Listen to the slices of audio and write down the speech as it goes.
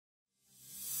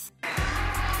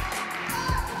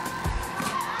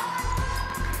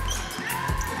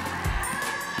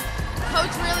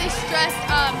stressed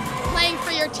playing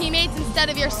for your teammates instead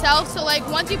of yourself. So like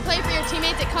once you play for your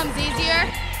teammates, it comes easier.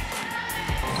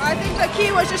 I think the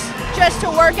key was just to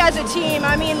work as a team.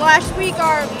 I mean, last week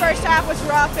our first half was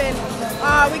rough, and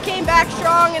we came back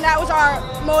strong, and that was our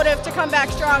motive to come back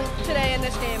strong today in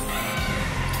this game.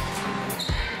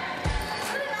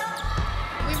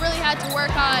 We really had to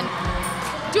work on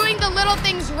doing the little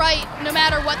things right no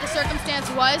matter what the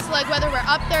circumstance was. Like whether we're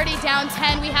up 30, down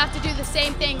 10, we have to do the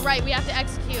same thing right. We have to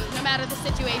execute no matter the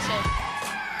situation.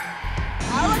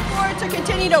 I look forward to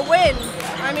continue to win.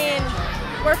 I mean,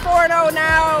 we're 4-0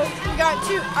 now. We got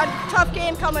a tough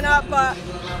game coming up, but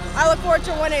I look forward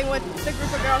to winning with the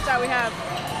group of girls that we have.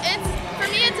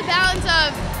 For me, it's a balance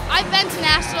of, I've been to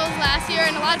nationals last year,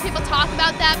 and a lot of people talk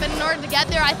about that, but in order to get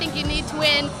there, I think you need to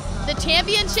win the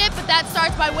championship, but that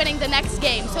starts by winning the next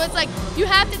game. So it's like you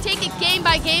have to take it game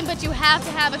by game, but you have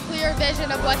to have a clear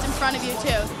vision of what's in front of you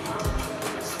too.